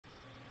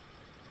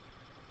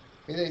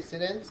Hey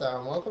students,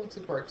 welcome to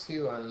part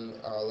 2 on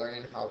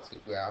learning how to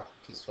graph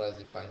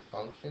piecewise-defined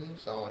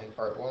functions. So in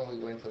part 1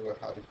 we went over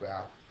how to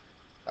graph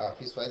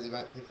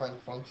piecewise-defined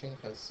function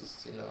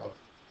consisting of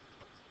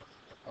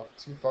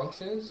two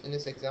functions. In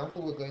this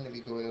example we're going to be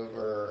going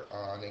over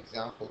an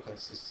example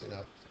consisting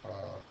of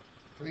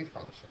three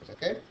functions,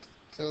 okay?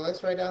 So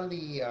let's write down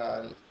the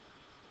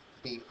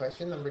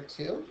question number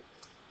 2.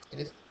 In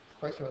this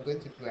question we're going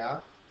to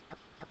graph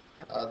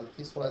the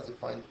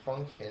piecewise-defined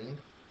function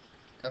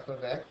f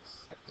of x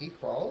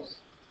equals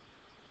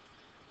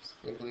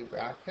squiggly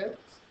bracket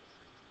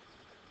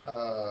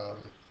um,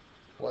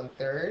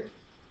 1/3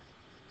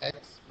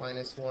 x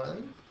minus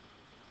 1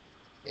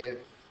 if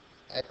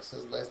x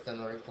is less than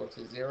or equal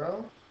to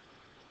 0,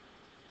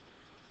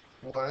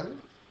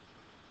 1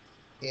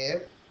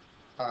 if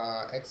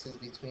x is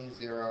between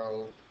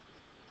 0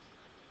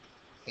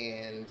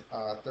 and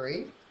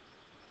 3,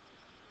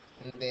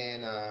 and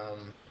then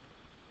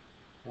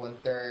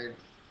 1/3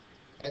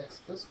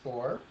 x plus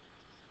 4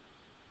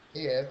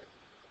 if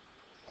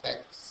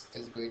x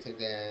is greater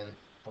than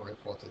or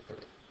equal to 3.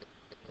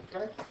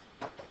 Okay?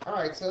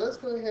 Alright, so let's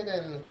go ahead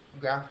and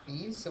graph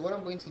these. So what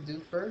I'm going to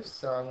do first,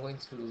 so I'm going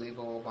to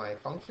label my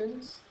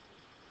functions.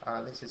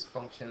 This is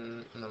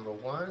function number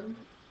 1,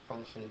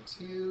 function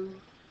 2,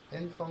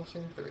 and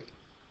function 3.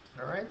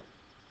 Alright?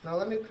 Now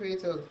let me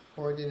create a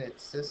coordinate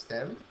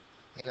system,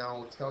 and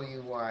I'll tell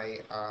you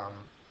why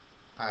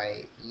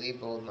I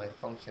labeled my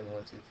function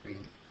 1, 2, 3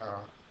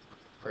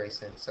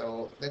 person.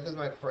 So that is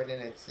my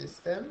coordinate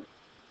system.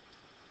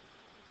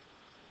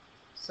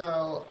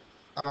 So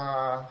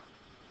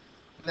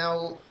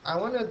now I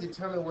want to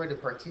determine where the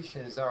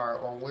partitions are,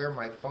 or where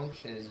my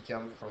functions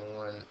jump from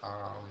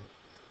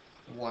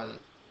one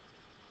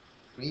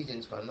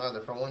region to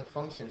another, from one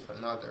function to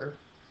another.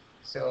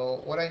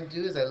 So what I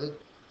do is I look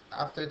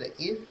after the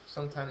if.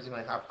 Sometimes you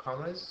might have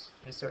commas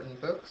in certain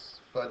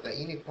books, but the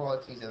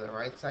inequalities on the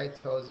right side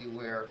tells you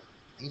where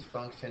each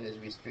function is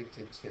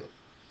restricted to.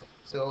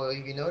 So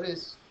if you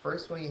notice,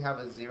 first when you have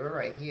a 0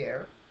 right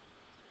here,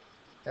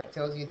 that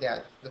tells you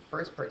that the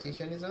first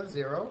partition is on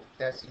 0.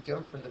 That's you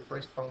jump from the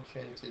first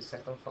function to the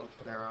second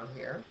function around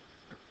here.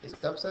 It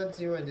stops at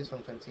 0 and this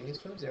one continues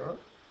from 0.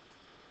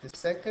 The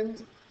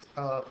second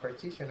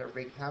partition or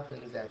break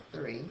happens at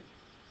 3.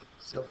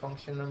 So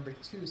function number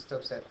 2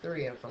 stops at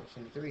 3 and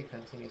function 3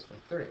 continues from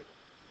 3.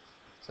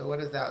 So what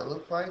does that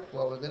look like?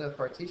 Well, we're going to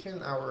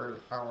partition our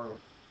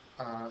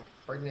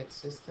coordinate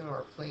system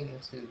or plane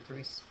into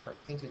three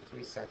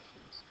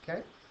sections.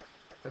 Okay.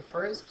 The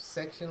first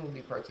section will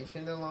be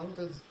partitioned along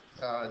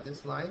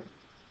this line,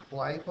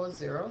 y equals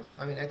 0.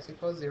 X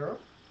equals 0.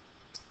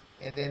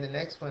 And then the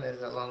next one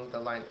is along the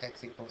line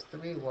x equals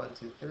 3, 1,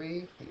 2,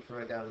 3. You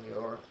draw down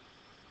your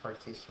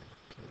partition.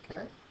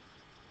 Okay.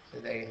 So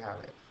there you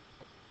have it.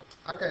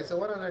 Okay. So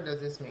what on earth does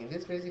this mean?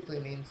 This basically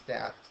means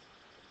that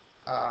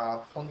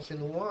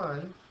function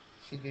 1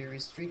 should be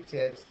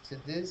restricted to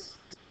this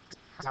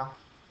half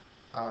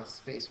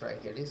space right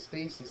here. This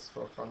space is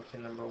for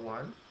function number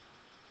 1.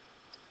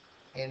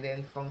 And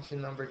then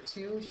function number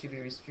 2 should be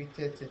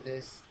restricted to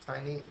this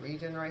tiny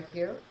region right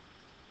here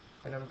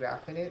when I'm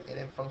graphing it. And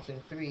then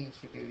function 3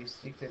 should be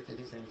restricted to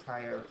this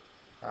entire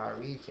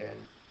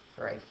region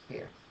right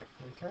here.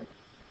 Okay?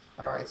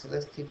 Alright, so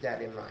let's keep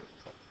that in mind.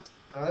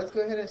 Now let's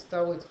go ahead and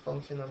start with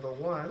function number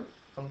 1.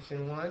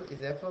 Function 1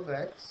 is f of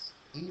x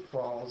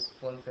equals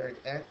 1/3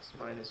 x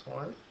minus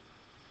 1.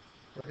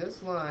 For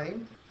this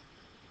line,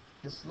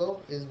 the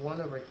slope is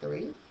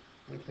 1/3,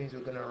 which means we're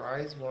going to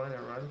rise 1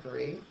 and run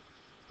 3.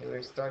 And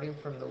we're starting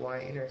from the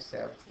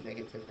y-intercept,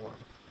 -1.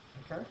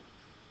 Okay?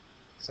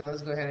 So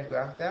let's go ahead and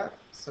graph that.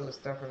 So we'll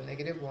start from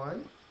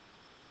 -1.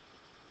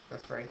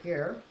 That's right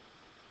here.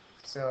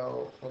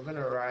 So we're going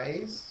to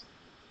rise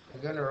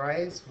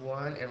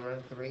 1 and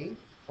run 3.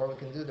 Or we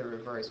can do the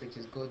reverse, which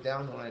is go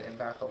down 1 and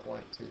back up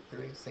 1, 2,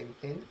 3. Same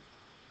thing.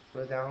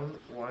 Go down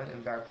 1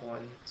 and back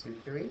 1, 2,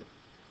 3.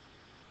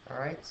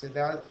 Alright, so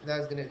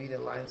that's going to be the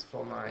lines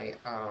for my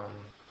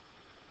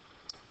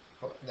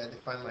that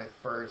define my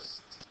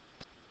first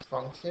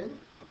function.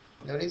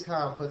 Notice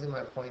how I'm putting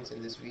my points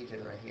in this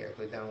region right here.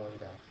 Go down 1,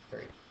 back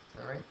 3.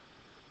 Alright.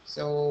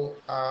 So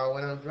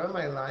when I draw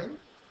my line,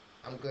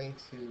 I'm going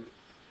to,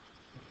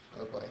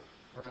 oh boy,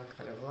 wrong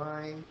kind of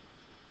line.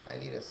 I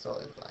need a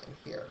solid line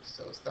here.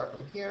 So start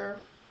from here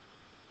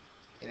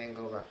and then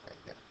go back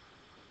like that.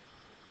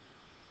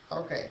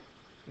 Okay.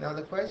 Now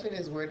the question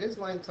is, where this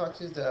line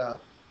touches the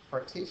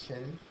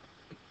partition,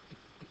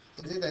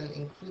 is it an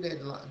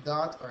included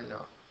dot or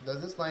not? Does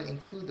this line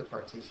include the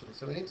partition?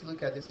 So we need to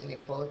look at this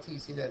inequality. You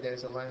see that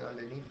there's a line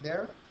underneath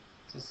there.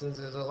 So since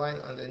there's a line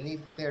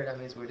underneath there, that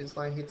means where this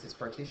line hits, this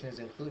partition is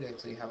included.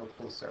 So you have a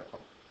full circle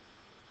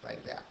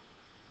like that.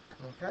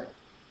 Okay.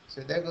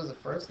 So there goes the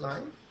first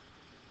line.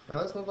 Now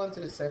let's move on to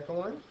the second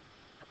one.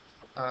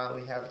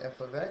 We have f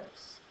of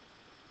x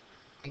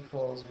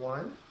equals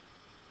 1.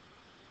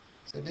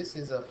 So this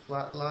is a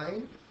flat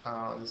line.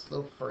 The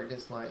slope for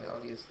this line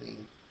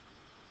obviously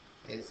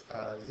is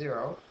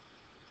 0.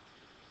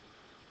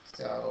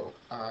 So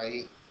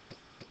I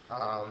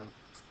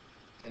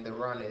and the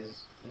run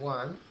is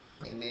 1,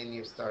 and then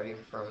you're starting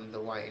from the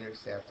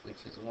y-intercept,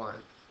 which is 1.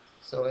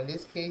 So in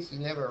this case, you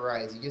never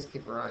rise, you just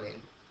keep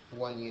running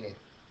 1 unit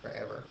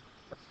forever.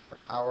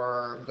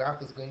 Our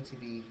graph is going to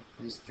be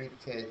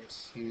restricted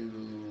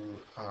to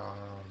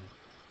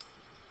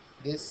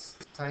this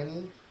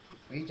tiny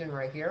region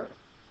right here.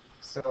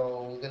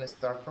 So we're going to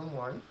start from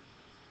 1,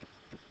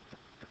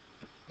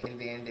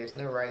 and then there's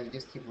no rise, you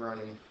just keep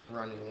running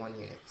 1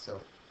 unit. So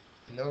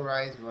no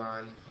rise,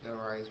 run, no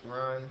rise,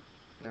 run,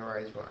 no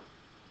rise, run.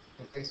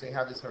 Okay, so you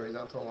have this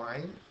horizontal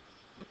line.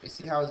 You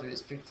see how it's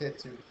restricted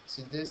to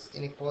this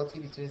inequality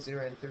between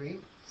 0 and 3?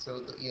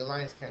 So your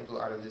lines can't go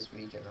out of this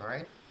region,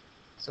 alright?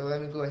 So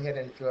let me go ahead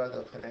and draw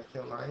the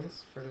connecting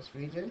lines for this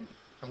region.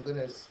 I'm going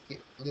to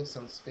leave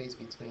some space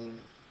between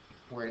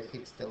where it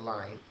hits the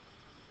line,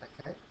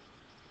 okay?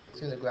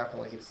 Between the graph and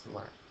where it hits the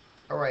line.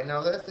 Alright, now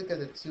let's look at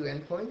the two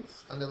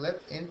endpoints. On the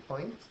left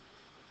endpoint,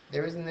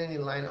 there isn't any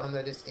line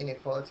under this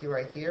inequality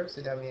right here,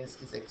 so that means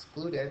it's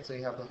excluded, so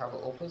you have to have an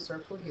open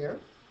circle here.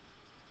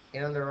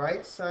 And on the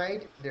right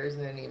side, there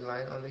isn't any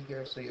line under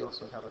here, so you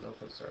also have an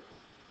open circle.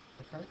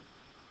 Okay?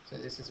 So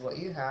this is what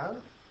you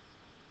have.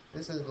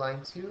 This is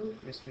line 2,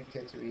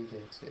 restricted to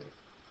region 2.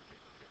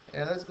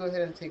 And let's go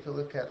ahead and take a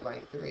look at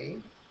line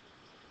 3.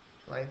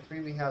 Line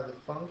 3, we have the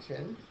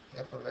function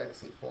f of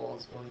x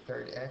equals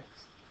 1/3 x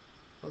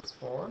plus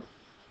 4.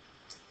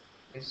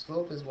 Your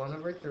slope is 1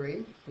 over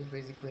 3, which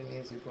basically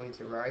means you're going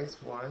to rise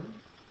 1.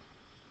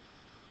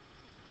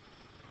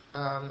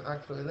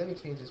 Actually, let me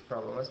change this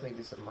problem. Let's make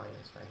this a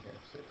minus right here,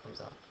 so it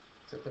comes out.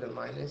 So put a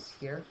minus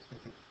here, so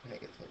make it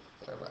negative.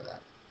 Sorry about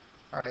that.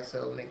 Alright,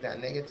 so make that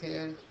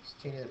negative.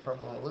 Just change the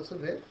problem a little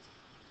bit.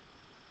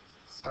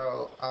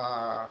 So,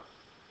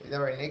 if that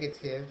were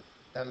negative,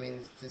 that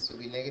means this will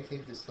be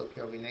negative, the slope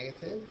here will be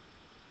negative.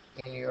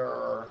 And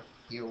your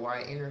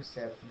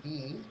y-intercept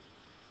b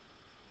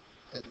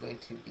is going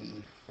to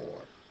be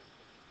 4.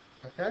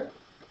 Okay?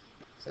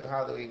 So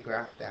how do we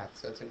graph that?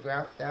 So to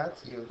graph that,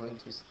 you're going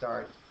to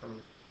start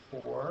from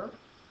 4,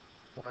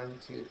 1,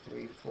 2,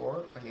 3,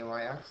 4 on your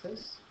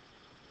y-axis.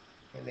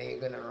 And then you're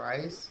going to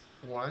rise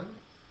 1,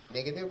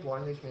 negative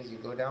 1, which means you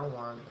go down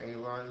 1, and you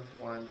run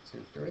 1,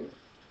 2, 3.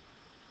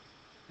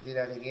 Do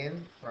that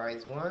again,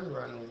 rise 1,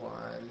 run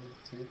 1,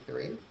 2,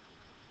 3.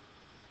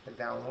 Go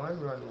down 1,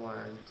 run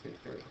 1, 2,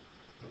 3.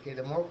 Okay,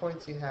 the more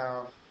points you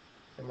have,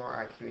 the more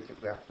accurate your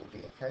graph will be,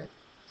 okay?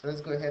 So let's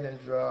go ahead and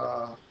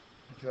draw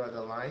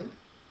the line.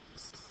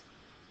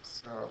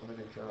 So I'm going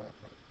to draw it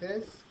like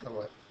this. Oh,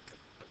 wait.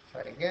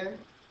 Try it again.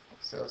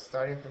 So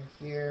starting from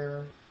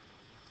here.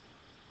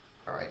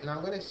 Alright, now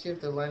I'm going to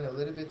shift the line a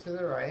little bit to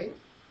the right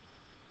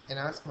and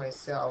ask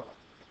myself,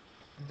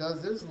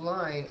 does this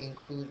line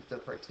include the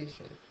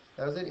partition?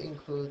 Does it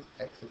include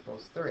x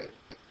equals 3?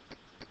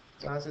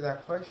 To answer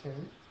that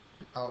question,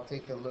 I'll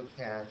take a look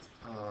at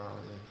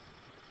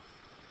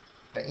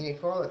the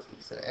inequality.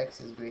 So x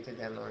is greater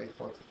than or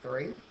equal to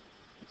 3.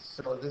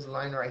 So this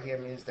line right here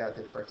means that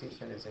the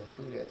partition is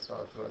included. So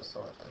I'll draw a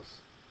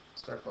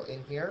circle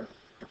in here,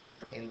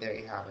 and there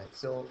you have it.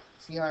 So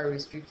see how I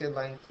restricted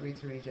line 3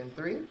 to region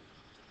 3?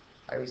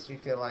 I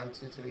restricted line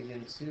 2 to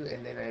region 2,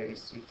 and then I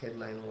restricted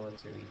line 1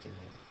 to region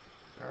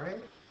 1.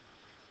 Alright?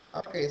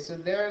 Okay, so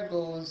there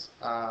goes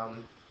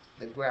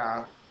the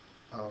graph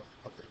of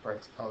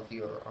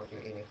your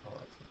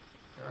inequality.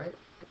 Alright?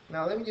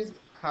 Now let me just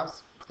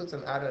put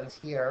some add-ons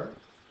here.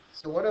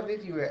 So what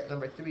if you were,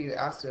 number 3, you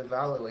asked to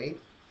evaluate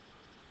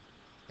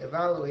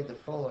the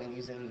following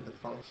using the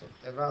function.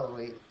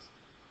 Evaluate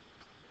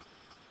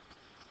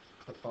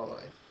the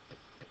following.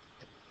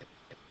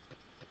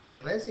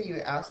 Let's say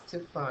you asked to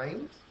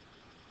find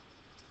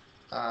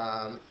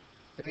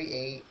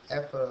 3a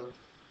f of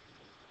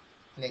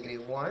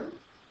negative 1,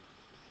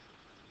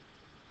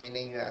 and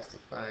then you asked to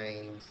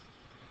find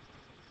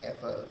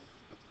f of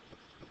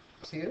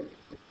 2,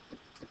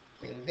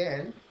 and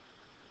then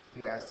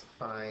you asked to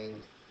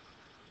find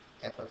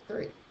f of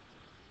 3.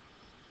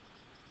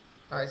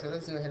 Alright, so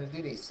let's go ahead and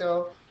do these.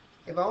 So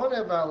if I want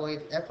to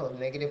evaluate f of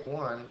negative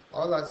 1,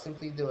 all I'll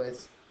simply do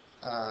is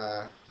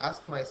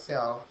ask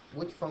myself,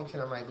 which function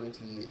am I going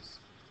to use?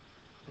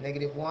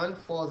 Negative 1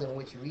 falls in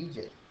which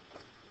region?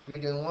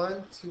 Region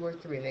 1, 2, or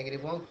 3?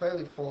 Negative 1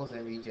 clearly falls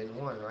in region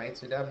 1, right?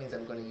 So that means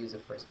I'm going to use the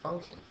first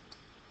function.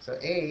 So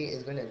a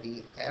is going to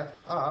be f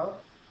of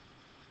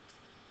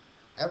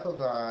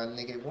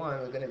negative 1,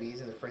 we're going to be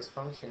using the first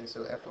function.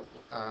 So f of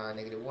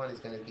negative 1 is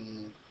going to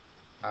be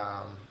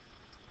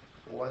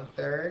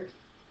 1/3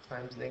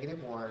 times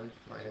negative 1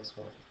 minus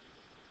 1,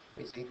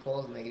 which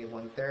equals negative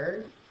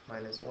 1/3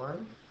 minus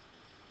 1,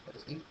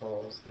 which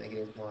equals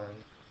negative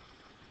 1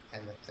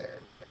 and a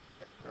third.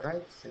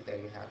 Alright, so there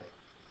you have it.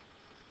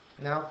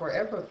 Now for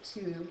f of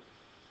 2,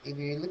 if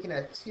you're looking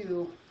at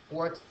 2,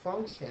 what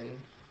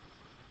function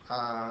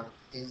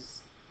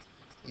is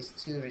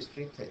 2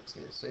 restricted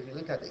to? So if you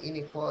look at the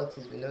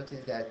inequalities, we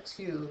notice that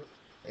 2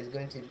 is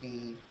going to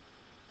be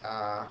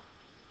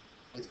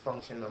with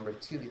function number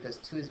 2, because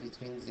 2 is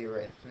between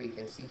 0 and 3. You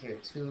can see here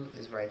 2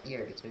 is right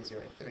here between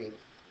 0 and 3.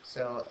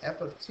 So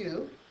f of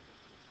 2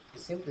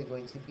 is simply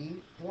going to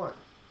be 1,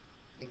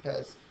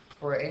 because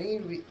for any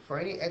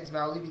x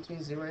value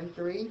between 0 and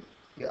 3,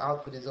 your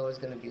output is always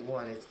going to be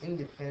 1. It's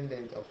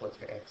independent of what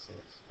your x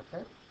is.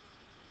 Okay?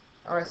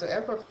 Alright, so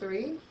f of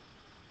 3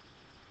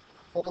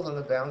 falls on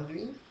the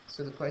boundary.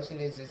 So the question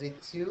is it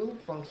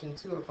function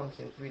 2 or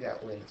function 3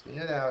 that wins? We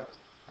know that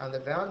on the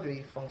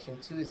boundary, function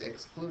 2 is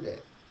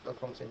excluded, but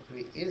function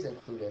 3 is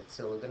included,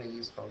 so we're going to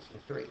use function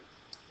 3.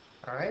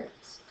 Alright,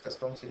 because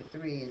function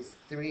 3 is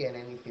 3 and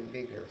anything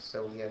bigger.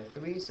 So we have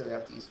 3, so we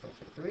have to use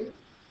function 3.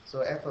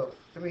 So f of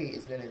 3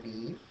 is going to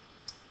be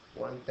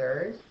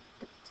 1/3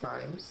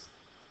 times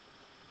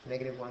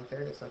negative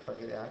 1/3, let's not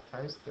forget that,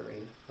 times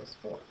 3 plus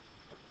 4.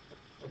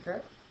 Okay?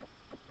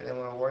 And then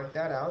when we work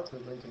that out, we're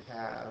going to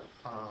have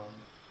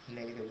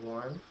negative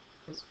 1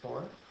 plus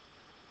 4.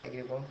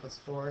 Negative 1 plus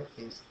 4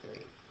 is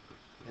 3.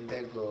 And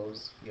there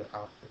goes your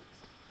output.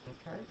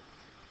 Okay?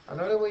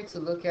 Another way to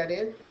look at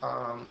it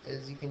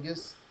is you can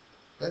just,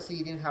 let's say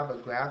you didn't have a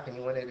graph and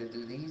you wanted to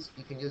do these,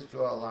 you can just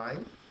draw a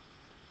line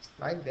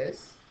like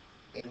this,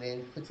 and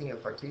then put in your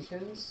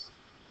partitions.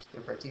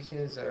 Your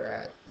partitions are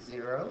at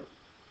 0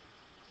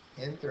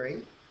 and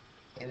 3,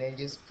 and then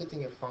just put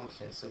in your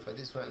function. So for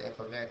this one, f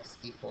of x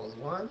equals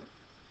 1.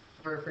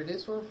 For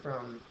this one,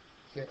 from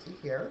here to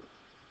here,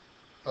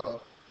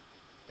 oh,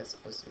 that's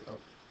supposed to be, oh.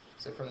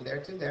 So from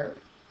there to there,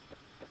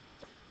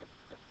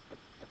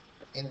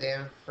 and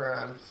then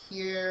from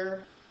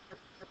here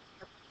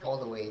all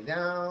the way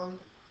down,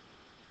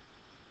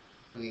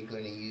 we're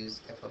going to use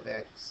f of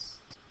x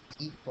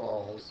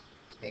equals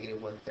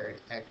negative 1/3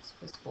 x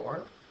plus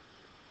 4.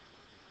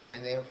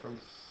 And then from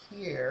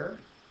here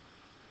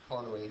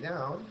all the way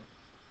down,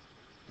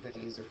 we're going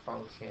to use a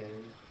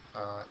function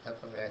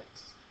f of x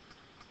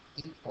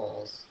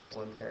equals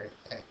 1/3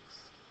 x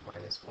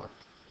minus 1.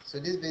 So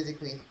this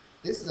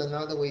is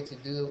another way to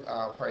do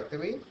part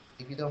 3.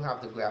 If you don't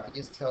have the graph, it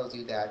just tells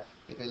you that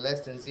if you're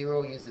less than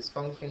 0, use this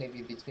function. If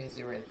you're between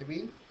 0 and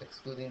 3,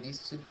 excluding these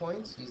 2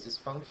 points, use this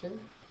function.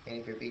 And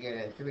if you're bigger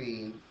than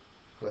 3,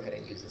 go ahead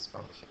and use this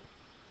function.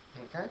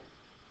 Okay?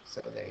 So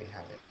there you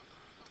have it.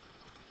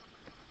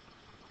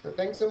 So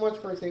thanks so much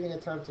for taking the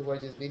time to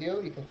watch this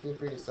video. You can feel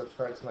free to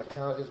subscribe to my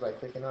channel just by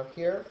clicking up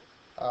here.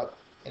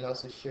 And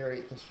also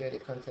you can share the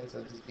contents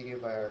of this video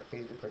via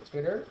Facebook or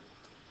Twitter.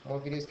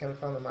 More videos can be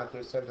found on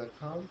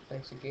matgrowsub.com.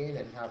 Thanks again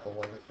and have a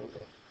wonderful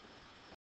day.